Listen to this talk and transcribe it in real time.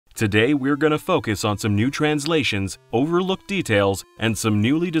Today we're gonna focus on some new translations, overlooked details, and some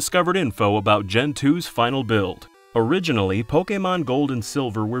newly discovered info about Gen 2's final build. Originally, Pokémon Gold and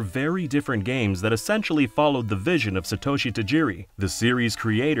Silver were very different games that essentially followed the vision of Satoshi Tajiri, the series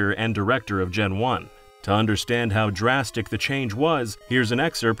creator and director of Gen 1. To understand how drastic the change was, here's an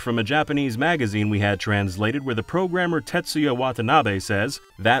excerpt from a Japanese magazine we had translated where the programmer Tetsuya Watanabe says,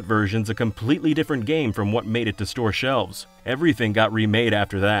 "That version's a completely different game from what made it to store shelves. Everything got remade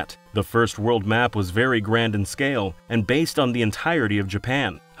after that. The first world map was very grand in scale, and based on the entirety of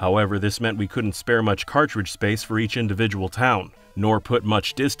Japan. However, this meant we couldn't spare much cartridge space for each individual town, nor put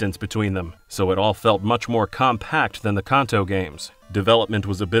much distance between them, so it all felt much more compact than the Kanto games. Development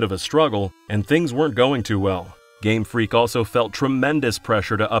was a bit of a struggle, and things weren't going too well. Game Freak also felt tremendous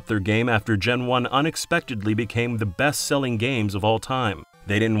pressure to up their game after Gen 1 unexpectedly became the best-selling games of all time.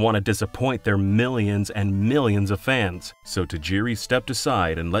 They didn't want to disappoint their millions and millions of fans, so Tajiri stepped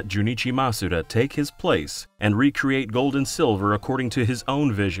aside and let Junichi Masuda take his place and recreate Gold and Silver according to his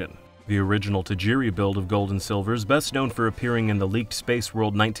own vision. The original Tajiri build of Gold and Silver is best known for appearing in the leaked Space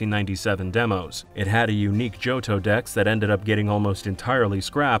World 1997 demos. It had a unique Johto dex that ended up getting almost entirely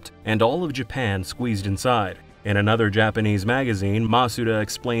scrapped, and all of Japan squeezed inside. In another Japanese magazine, Masuda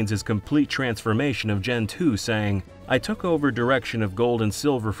explains his complete transformation of Gen 2, saying, "I took over direction of Gold and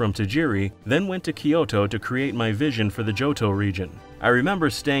Silver from Tajiri, then went to Kyoto to create my vision for the Johto region. I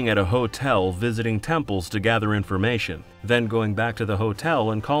remember staying at a hotel, visiting temples to gather information, then going back to the hotel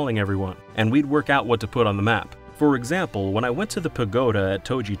and calling everyone, and we'd work out what to put on the map. For example, when I went to the pagoda at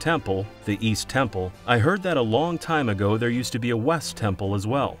Toji Temple, the East Temple, I heard that a long time ago there used to be a West Temple as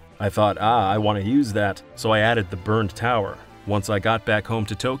well. I thought, I want to use that, so I added the burned tower. Once I got back home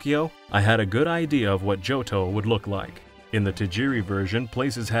to Tokyo, I had a good idea of what Johto would look like." In the Tajiri version,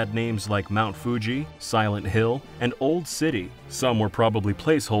 places had names like Mount Fuji, Silent Hill, and Old City. Some were probably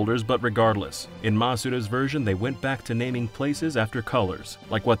placeholders, but regardless, in Masuda's version they went back to naming places after colors,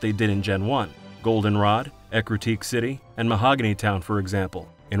 like what they did in Gen 1. Goldenrod, Ekritique City, and Mahogany Town, for example.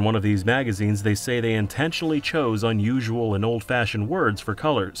 In one of these magazines, they say they intentionally chose unusual and old-fashioned words for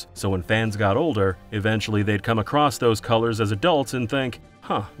colors, so when fans got older, eventually they'd come across those colors as adults and think,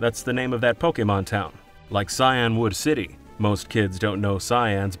 that's the name of that Pokemon town. Like Cyanwood City. Most kids don't know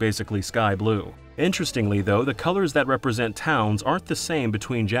cyan's basically sky blue. Interestingly though, the colors that represent towns aren't the same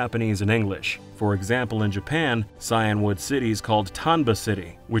between Japanese and English. For example, in Japan, Cyanwood City is called Tanba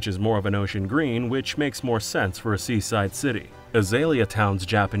City, which is more of an ocean green, which makes more sense for a seaside city. Azalea Town's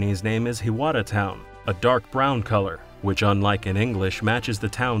Japanese name is Hiwata Town, a dark brown color, which unlike in English matches the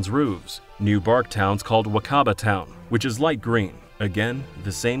town's roofs. New Bark Town's called Wakaba Town, which is light green. Again,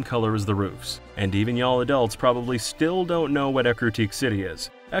 the same color as the roofs. And even y'all adults probably still don't know what Ekritique City is.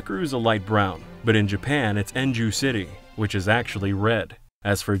 Ekru's a light brown, but in Japan it's Enju City, which is actually red.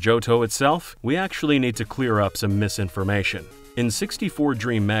 As for Johto itself, we actually need to clear up some misinformation. In 64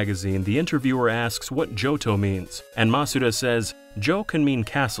 Dream magazine, the interviewer asks what Johto means, and Masuda says, "Jo can mean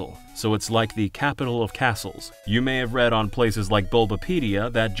castle, so it's like the capital of castles." You may have read on places like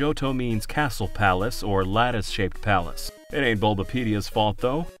Bulbapedia that Johto means castle palace or lattice-shaped palace. It ain't Bulbapedia's fault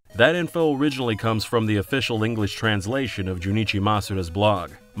though. That info originally comes from the official English translation of Junichi Masuda's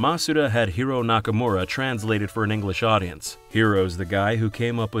blog. Masuda had Hiro Nakamura translated for an English audience. Hiro's the guy who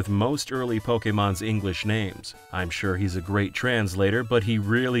came up with most early Pokemon's English names. I'm sure he's a great translator, but he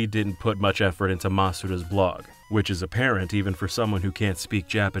really didn't put much effort into Masuda's blog, which is apparent even for someone who can't speak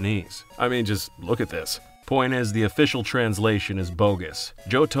Japanese. I mean, just look at this. Point is, the official translation is bogus.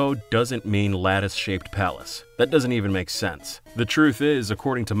 Johto doesn't mean lattice-shaped palace. That doesn't even make sense. The truth is,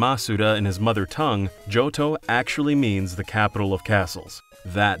 according to Masuda in his mother tongue, Johto actually means the capital of castles.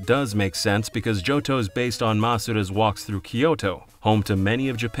 That does make sense because Johto is based on Masuda's walks through Kyoto, home to many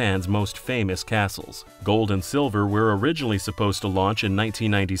of Japan's most famous castles. Gold and Silver were originally supposed to launch in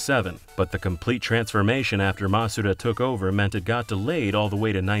 1997, but the complete transformation after Masuda took over meant it got delayed all the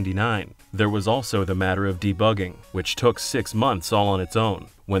way to '99. There was also the matter of debugging, which took 6 months all on its own.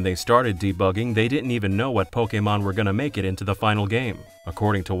 When they started debugging, they didn't even know what Pokemon were gonna make it into the final game.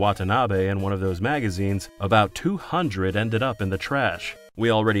 According to Watanabe in one of those magazines, about 200 ended up in the trash. We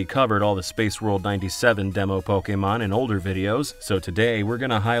already covered all the Space World 97 demo Pokemon in older videos, so today we're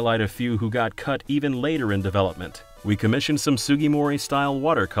gonna highlight a few who got cut even later in development. We commissioned some Sugimori-style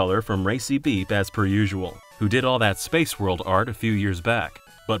watercolor from Racy Beep as per usual, who did all that Space World art a few years back.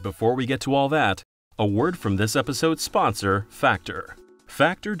 But before we get to all that, a word from this episode's sponsor, Factor.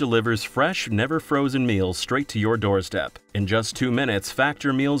 Factor delivers fresh, never-frozen meals straight to your doorstep. In just 2 minutes,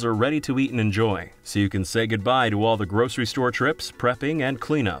 Factor meals are ready to eat and enjoy, so you can say goodbye to all the grocery store trips, prepping, and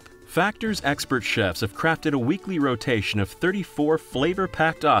cleanup. Factor's expert chefs have crafted a weekly rotation of 34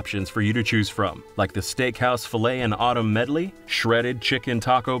 flavor-packed options for you to choose from, like the Steakhouse Filet and Autumn Medley, Shredded Chicken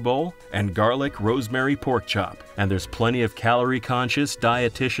Taco Bowl, and Garlic Rosemary Pork Chop. And there's plenty of calorie-conscious,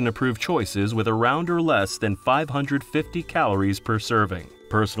 dietitian-approved choices with around or less than 550 calories per serving.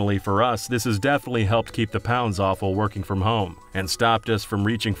 Personally for us, this has definitely helped keep the pounds off while working from home, and stopped us from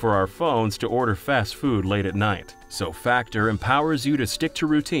reaching for our phones to order fast food late at night. So Factor empowers you to stick to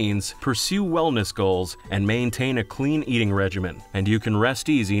routines, pursue wellness goals, and maintain a clean eating regimen. And you can rest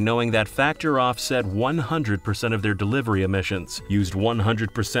easy knowing that Factor offset 100% of their delivery emissions, used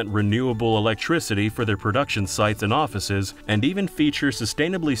 100% renewable electricity for their production sites and offices, and even feature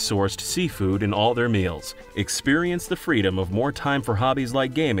sustainably sourced seafood in all their meals. Experience the freedom of more time for hobbies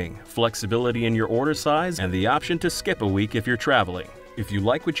like gaming, flexibility in your order size, and the option to skip a week if you're traveling. If you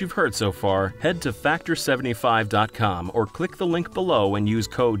like what you've heard so far, head to Factor75.com or click the link below and use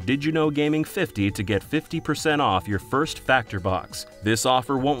code DidYouKnowGaming50 to get 50% off your first Factor box. This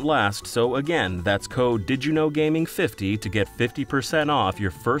offer won't last, so again, that's code DidYouKnowGaming50 to get 50% off your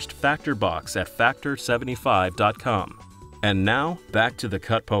first Factor box at Factor75.com. And now, back to the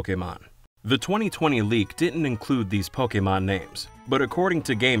cut Pokemon. The 2020 leak didn't include these Pokemon names, but according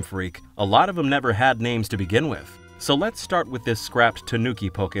to Game Freak, a lot of them never had names to begin with. So let's start with this scrapped Tanuki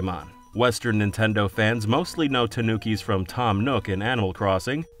Pokemon. Western Nintendo fans mostly know Tanukis from Tom Nook in Animal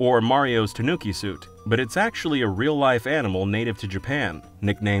Crossing or Mario's Tanuki suit, but it's actually a real-life animal native to Japan,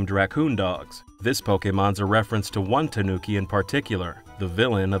 nicknamed raccoon dogs. This Pokemon's a reference to one Tanuki in particular, the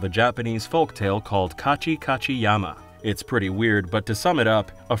villain of a Japanese folktale called Kachi Kachiyama. It's pretty weird, but to sum it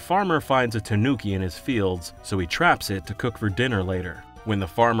up, a farmer finds a Tanuki in his fields, so he traps it to cook for dinner later. When the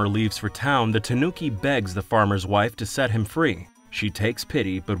farmer leaves for town, the Tanuki begs the farmer's wife to set him free. She takes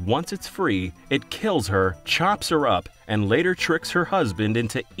pity, but once it's free, it kills her, chops her up, and later tricks her husband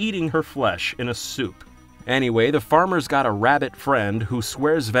into eating her flesh in a soup. Anyway, the farmer's got a rabbit friend who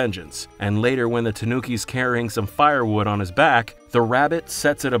swears vengeance, and later when the Tanuki's carrying some firewood on his back, the rabbit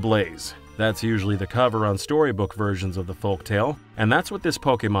sets it ablaze. That's usually the cover on storybook versions of the folktale, and that's what this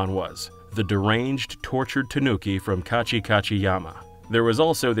Pokemon was, the deranged, tortured Tanuki from Kachi Kachiyama. There was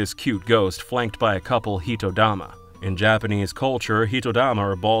also this cute ghost flanked by a couple Hitodama. In Japanese culture, Hitodama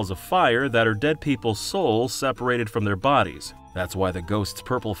are balls of fire that are dead people's souls separated from their bodies. That's why the ghost's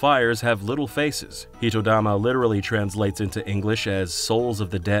purple fires have little faces. Hitodama literally translates into English as souls of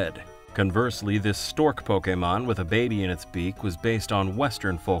the dead. Conversely, this stork Pokemon with a baby in its beak was based on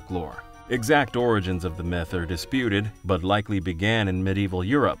Western folklore. Exact origins of the myth are disputed, but likely began in medieval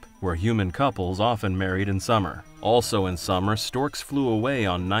Europe, where human couples often married in summer. Also in summer, storks flew away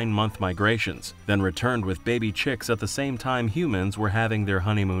on 9-month migrations, then returned with baby chicks at the same time humans were having their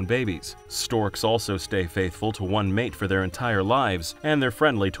honeymoon babies. Storks also stay faithful to one mate for their entire lives, and they're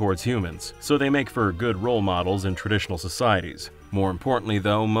friendly towards humans, so they make for good role models in traditional societies. More importantly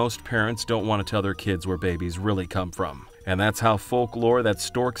though, most parents don't want to tell their kids where babies really come from. And that's how folklore that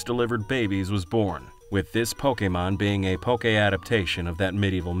storks delivered babies was born, with this Pokemon being a Poke adaptation of that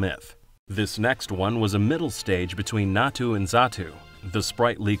medieval myth. This next one was a middle stage between Natu and Xatu. The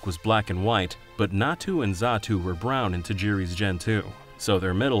sprite leak was black and white, but Natu and Xatu were brown in Tajiri's Gen 2, so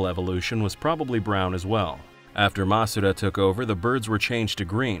their middle evolution was probably brown as well. After Masuda took over, the birds were changed to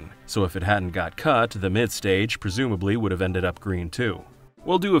green, so if it hadn't got cut, the mid-stage presumably would have ended up green too.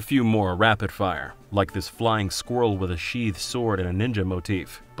 We'll do a few more rapid fire, like this flying squirrel with a sheathed sword and a ninja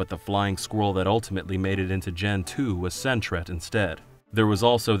motif, but the flying squirrel that ultimately made it into Gen 2 was Sentret instead. There was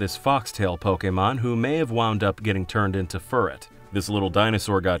also this foxtail Pokemon who may have wound up getting turned into Furret. This little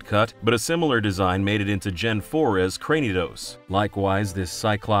dinosaur got cut, but a similar design made it into Gen 4 as Cranidos. Likewise, this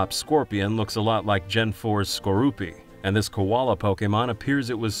Cyclops Scorpion looks a lot like Gen 4's Skorupi, and this koala Pokemon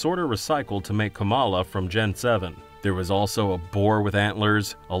appears it was sorta recycled to make Kamala from Gen 7. There was also a boar with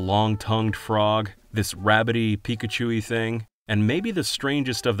antlers, a long-tongued frog, this rabbity Pikachu-y thing, and maybe the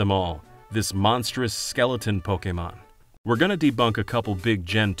strangest of them all, this monstrous skeleton Pokemon. We're gonna debunk a couple big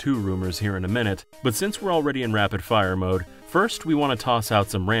Gen 2 rumors here in a minute, but since we're already in rapid fire mode, first we want to toss out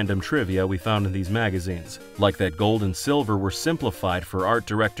some random trivia we found in these magazines, like that gold and silver were simplified for art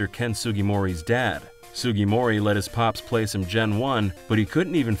director Ken Sugimori's dad. Sugimori let his pops play some Gen 1, but he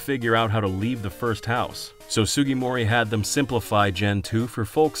couldn't even figure out how to leave the first house. So Sugimori had them simplify Gen 2 for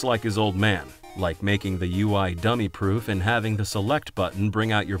folks like his old man, like making the UI dummy-proof and having the select button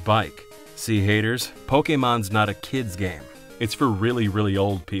bring out your bike. See haters, Pokemon's not a kid's game. It's for really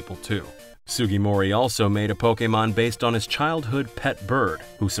old people too. Sugimori also made a Pokemon based on his childhood pet bird,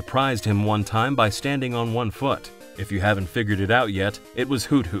 who surprised him one time by standing on one foot. If you haven't figured it out yet, it was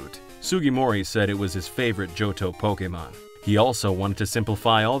Hoot Hoot. Sugimori said it was his favorite Johto Pokemon. He also wanted to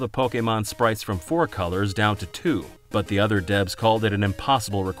simplify all the Pokemon sprites from 4 colors down to 2, but the other devs called it an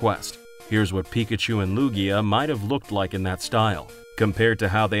impossible request. Here's what Pikachu and Lugia might have looked like in that style, compared to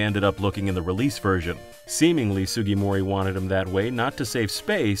how they ended up looking in the release version. Seemingly, Sugimori wanted them that way not to save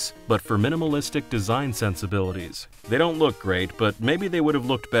space, but for minimalistic design sensibilities. They don't look great, but maybe they would have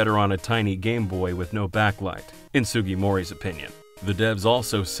looked better on a tiny Game Boy with no backlight, in Sugimori's opinion. The devs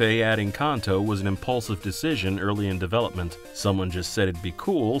also say adding Kanto was an impulsive decision early in development. Someone just said it'd be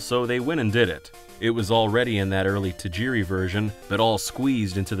cool, so they went and did it. It was already in that early Tajiri version, but all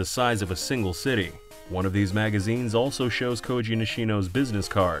squeezed into the size of a single city. One of these magazines also shows Koji Nishino's business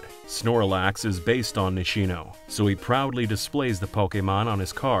card. Snorlax is based on Nishino, so he proudly displays the Pokemon on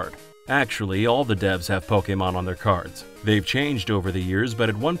his card. Actually, all the devs have Pokemon on their cards. They've changed over the years, but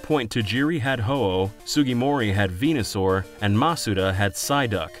at one point Tajiri had Ho-Oh, Sugimori had Venusaur, and Masuda had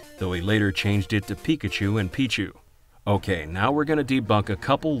Psyduck, though he later changed it to Pikachu and Pichu. Okay, now we're gonna debunk a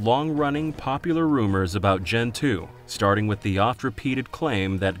couple long-running popular rumors about Gen 2, starting with the oft-repeated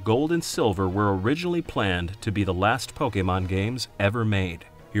claim that Gold and Silver were originally planned to be the last Pokemon games ever made.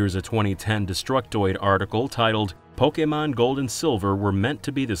 Here's a 2010 Destructoid article titled, "Pokemon Gold and Silver were meant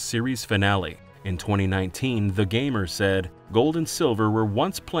to be the series finale." In 2019, TheGamer said, "Gold and Silver were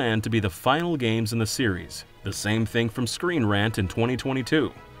once planned to be the final games in the series." The same thing from Screen Rant in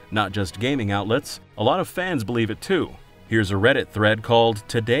 2022. Not just gaming outlets, a lot of fans believe it too. Here's a Reddit thread called,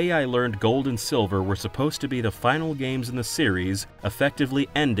 "Today I learned Gold and Silver were supposed to be the final games in the series, effectively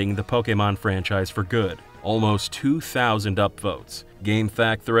ending the Pokemon franchise for good." Almost 2,000 upvotes.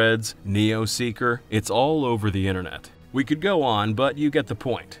 GameFAQ threads, NeoSeeker, it's all over the internet. We could go on, but you get the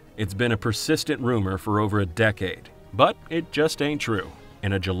point. It's been a persistent rumor for over a decade. But it just ain't true.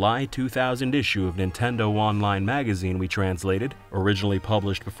 In a July 2000 issue of Nintendo Online magazine we translated, originally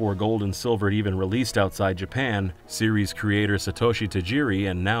published before Gold and Silver had even released outside Japan, series creator Satoshi Tajiri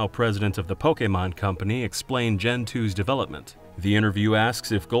and now president of the Pokemon Company explained Gen 2's development. The interview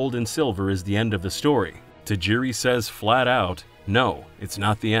asks if Gold and Silver is the end of the story. Tajiri says flat out, no, it's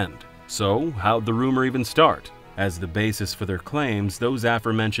not the end. So, how'd the rumor even start? As the basis for their claims, those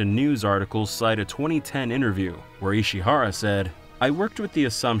aforementioned news articles cite a 2010 interview where Ishihara said, "I worked with the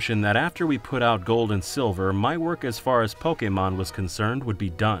assumption that after we put out Gold and Silver, my work as far as Pokemon was concerned would be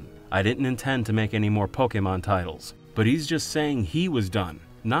done. I didn't intend to make any more Pokemon titles." But he's just saying he was done,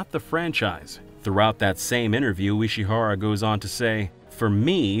 not the franchise. Throughout that same interview, Ishihara goes on to say, "For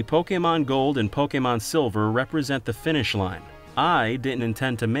me, Pokemon Gold and Pokemon Silver represent the finish line. I didn't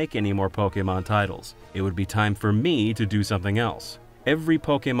intend to make any more Pokemon titles. It would be time for me to do something else." Every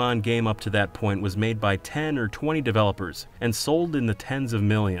Pokemon game up to that point was made by 10 or 20 developers and sold in the tens of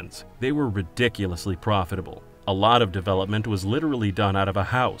millions. They were ridiculously profitable. A lot of development was literally done out of a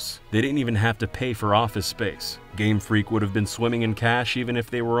house. They didn't even have to pay for office space. Game Freak would have been swimming in cash even if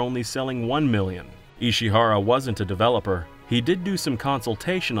they were only selling 1 million. Ishihara wasn't a developer. He did do some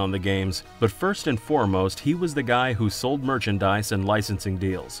consultation on the games, but first and foremost, he was the guy who sold merchandise and licensing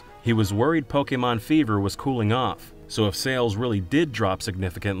deals. He was worried Pokemon Fever was cooling off, so if sales really did drop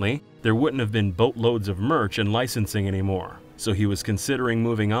significantly, there wouldn't have been boatloads of merch and licensing anymore. So he was considering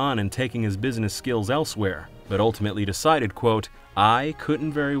moving on and taking his business skills elsewhere, but ultimately decided, quote, "I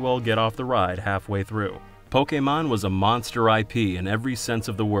couldn't very well get off the ride halfway through." Pokemon was a monster IP in every sense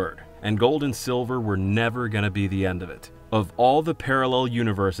of the word, and Gold and Silver were never gonna be the end of it. Of all the parallel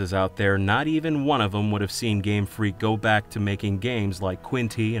universes out there, not even one of them would have seen Game Freak go back to making games like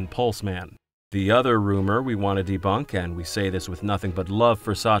Quinty and Pulseman. The other rumor we want to debunk, and we say this with nothing but love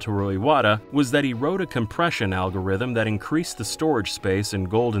for Satoru Iwata, was that he wrote a compression algorithm that increased the storage space in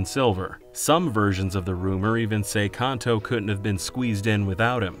Gold and Silver. Some versions of the rumor even say Kanto couldn't have been squeezed in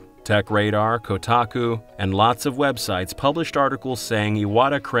without him. TechRadar, Kotaku, and lots of websites published articles saying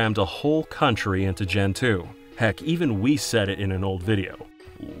Iwata crammed a whole country into Gen 2. Heck, even we said it in an old video.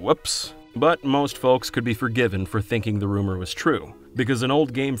 Whoops. But most folks could be forgiven for thinking the rumor was true, because an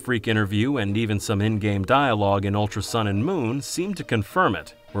old Game Freak interview and even some in-game dialogue in Ultra Sun and Moon seemed to confirm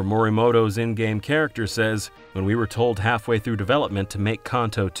it, where Morimoto's in-game character says, "When we were told halfway through development to make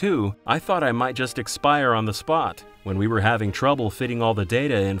Kanto 2, I thought I might just expire on the spot. When we were having trouble fitting all the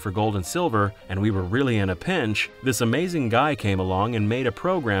data in for Gold and Silver, and we were really in a pinch, this amazing guy came along and made a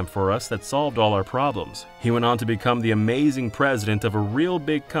program for us that solved all our problems." He went on to become the amazing president of a real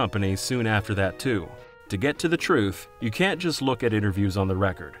big company soon after that too. To get to the truth, you can't just look at interviews on the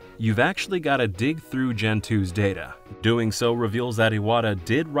record. You've actually got to dig through Gen 2's data. Doing so reveals that Iwata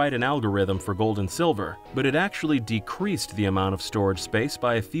did write an algorithm for Gold and Silver, but it actually decreased the amount of storage space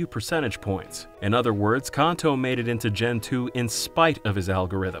by a few percentage points. In other words, Kanto made it into Gen 2 in spite of his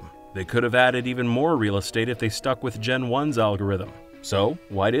algorithm. They could have added even more real estate if they stuck with Gen 1's algorithm. So,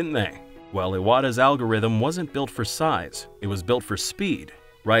 why didn't they? Well, Iwata's algorithm wasn't built for size, it was built for speed.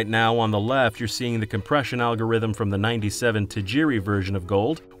 Right now on the left, you're seeing the compression algorithm from the 97 Tajiri version of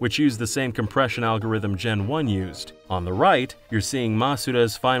Gold, which used the same compression algorithm Gen 1 used. On the right, you're seeing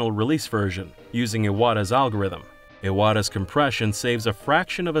Masuda's final release version, using Iwata's algorithm. Iwata's compression saves a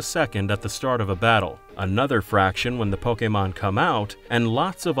fraction of a second at the start of a battle, another fraction when the Pokémon come out, and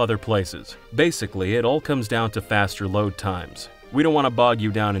lots of other places. Basically, it all comes down to faster load times. We don't want to bog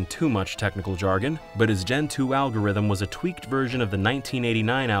you down in too much technical jargon, but his Gen 2 algorithm was a tweaked version of the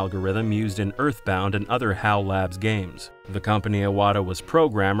 1989 algorithm used in Earthbound and other HAL Labs games. The company Iwata was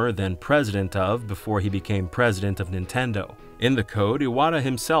programmer, then president of, before he became president of Nintendo. In the code, Iwata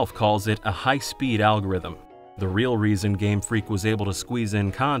himself calls it a high-speed algorithm. The real reason Game Freak was able to squeeze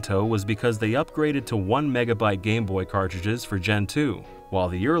in Kanto was because they upgraded to 1 MB Game Boy cartridges for Gen 2, while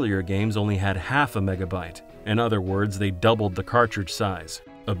the earlier games only had half a megabyte. In other words, they doubled the cartridge size.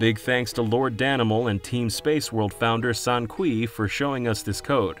 A big thanks to Lord Danimal and Team Space World founder Sanqui for showing us this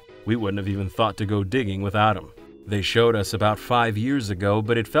code. We wouldn't have even thought to go digging without him. They showed us about 5 years ago,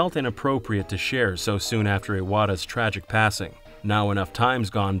 but it felt inappropriate to share so soon after Iwata's tragic passing. Now enough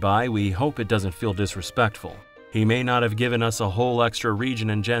time's gone by, we hope it doesn't feel disrespectful. He may not have given us a whole extra region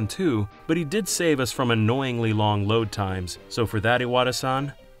in Gen 2, but he did save us from annoyingly long load times, so for that,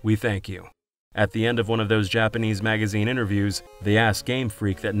 Iwata-san, we thank you. At the end of one of those Japanese magazine interviews, they asked Game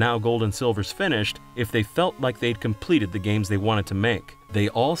Freak that now Gold and Silver's finished if they felt like they'd completed the games they wanted to make. They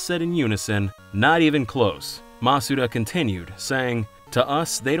all said in unison, "Not even close." Masuda continued, saying, "To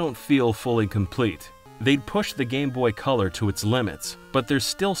us, they don't feel fully complete. They'd pushed the Game Boy Color to its limits, but there's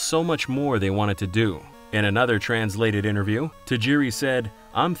still so much more they wanted to do." In another translated interview, Tajiri said,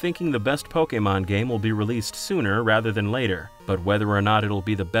 "I'm thinking the best Pokémon game will be released sooner rather than later, but whether or not it'll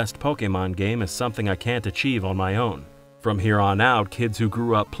be the best Pokémon game is something I can't achieve on my own. From here on out, kids who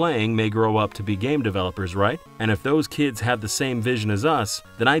grew up playing may grow up to be game developers, right? And if those kids have the same vision as us,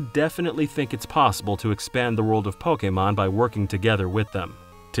 then I definitely think it's possible to expand the world of Pokémon by working together with them."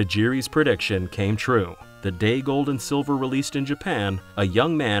 Tajiri's prediction came true. The day Gold and Silver released in Japan, a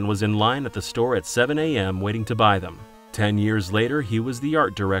young man was in line at the store at 7 a.m. waiting to buy them. 10 years later, he was the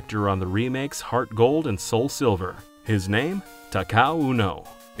art director on the remakes Heart Gold and Soul Silver. His name? Takao Uno.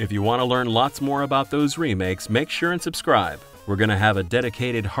 If you want to learn lots more about those remakes, make sure and subscribe. We're going to have a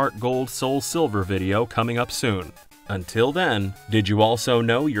dedicated Heart Gold Soul Silver video coming up soon. Until then, did you also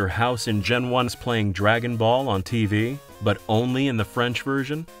know your house in Gen 1 is playing Dragon Ball on TV, but only in the French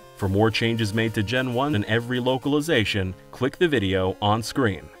version? For more changes made to Gen 1 in every localization, click the video on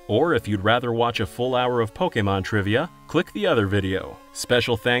screen. Or if you'd rather watch a full hour of Pokémon trivia, click the other video.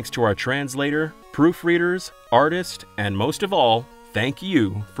 Special thanks to our translator, proofreaders, artist, and most of all, thank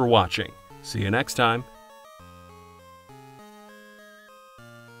you for watching. See you next time.